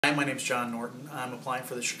Hi, my name is John Norton. I'm applying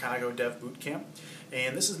for the Chicago Dev Bootcamp,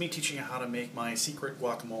 and this is me teaching you how to make my secret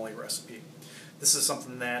guacamole recipe. This is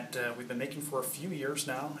something that we've been making for a few years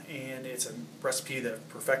now, and it's a recipe that I've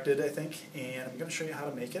perfected, I think, and I'm going to show you how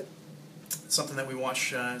to make it. It's something that we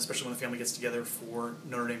watch, especially when the family gets together for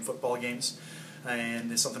Notre Dame football games,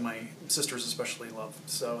 and it's something my sisters especially love.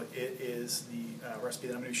 So it is the recipe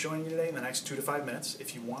that I'm going to be showing you today in the next 2 to 5 minutes.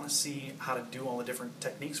 If you want to see how to do all the different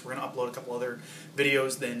techniques, we're going to upload a couple other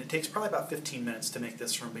videos. Then it takes probably about 15 minutes to make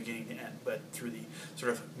this from beginning to end, but through the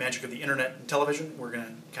sort of magic of the internet and television, we're going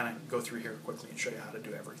to kind of go through here quickly and show you how to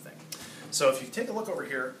do everything. So if you take a look over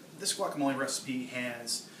here, this guacamole recipe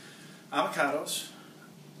has avocados,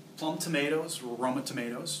 plum tomatoes, or Roma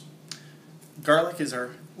tomatoes. Garlic is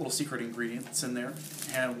our little secret ingredient that's in there.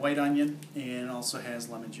 And white onion, and also has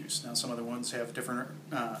lemon juice. Now some other ones have different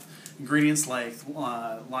ingredients like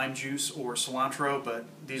lime juice or cilantro, but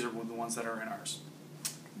these are the ones that are in ours.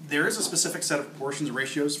 There is a specific set of proportions and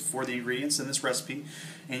ratios for the ingredients in this recipe,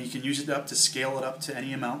 and you can use it up to scale it up to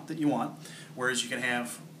any amount that you want. Whereas you can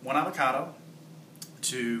have 1 avocado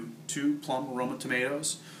to 2 plum Roma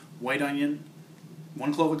tomatoes, white onion,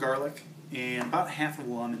 1 clove of garlic, and about half of a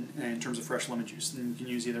lemon in terms of fresh lemon juice. And you can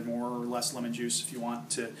use either more or less lemon juice if you want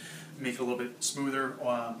to make it a little bit smoother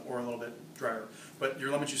or a little bit drier. But your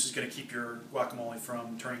lemon juice is going to keep your guacamole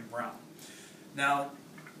from turning brown. Now,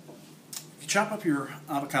 if you chop up your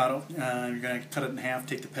avocado, you're going to cut it in half,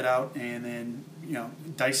 take the pit out, and then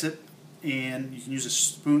dice it. And you can use a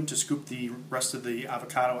spoon to scoop the rest of the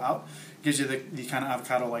avocado out. It gives you the kind of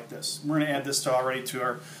avocado like this. We're going to add this already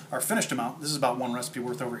to our finished amount. This is about 1 recipe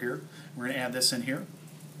worth over here. We're going to add this in here.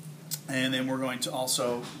 And then we're going to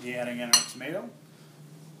also be adding in our tomato,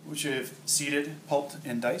 which I've seeded, pulped,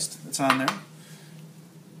 and diced. That's on there.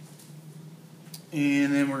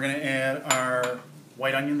 And then we're going to add our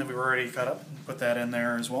white onion that we've already cut up. Put that in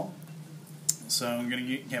there as well. So I'm going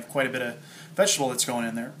to have quite a bit of vegetable that's going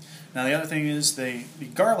in there. Now the other thing is the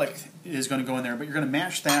garlic is going to go in there, but you're going to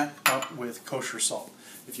mash that up with kosher salt.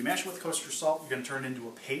 If you mash it with kosher salt, you're going to turn it into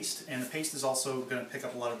a paste, and the paste is also going to pick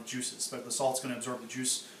up a lot of the juices. But the salt's going to absorb the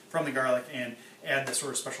juice from the garlic and add this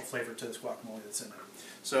sort of special flavor to this guacamole that's in there.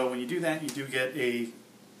 So when you do that, you do get a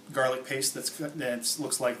garlic paste that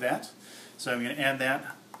looks like that. So I'm going to add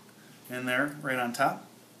that in there right on top.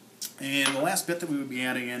 And the last bit that we would be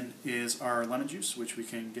adding in is our lemon juice, which we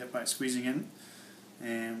can get by squeezing in.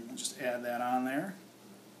 And we'll just add that on there,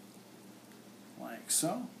 like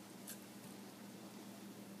so.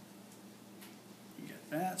 You get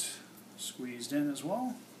that squeezed in as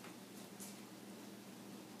well.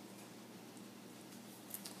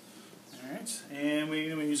 Alright, and we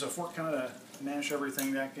use a fork kind of to mash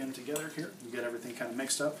everything back in together here. You get everything kind of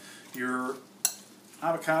mixed up. Your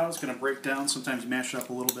avocado is going to break down. Sometimes you mash it up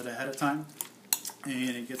a little bit ahead of time,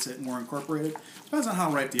 and it gets it more incorporated. Depends on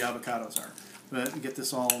how ripe the avocados are. But get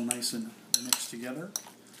this all nice and mixed together.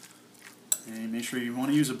 And make sure you want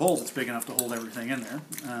to use a bowl that's big enough to hold everything in there.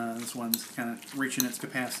 This one's kind of reaching its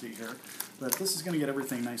capacity here. But this is going to get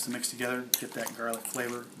everything nice and mixed together, get that garlic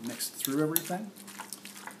flavor mixed through everything.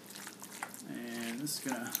 And this is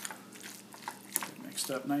going to get mixed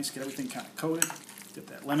up nice, get everything kind of coated. Get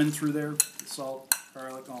that lemon through there, the salt,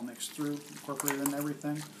 garlic all mixed through, incorporated in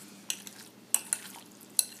everything.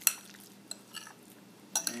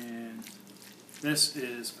 And this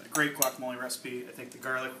is a great guacamole recipe. I think the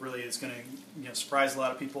garlic really is going to surprise a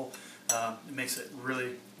lot of people. It makes it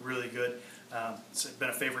really, really good. It's been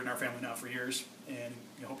a favorite in our family now for years, and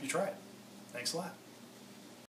I hope you try it. Thanks a lot.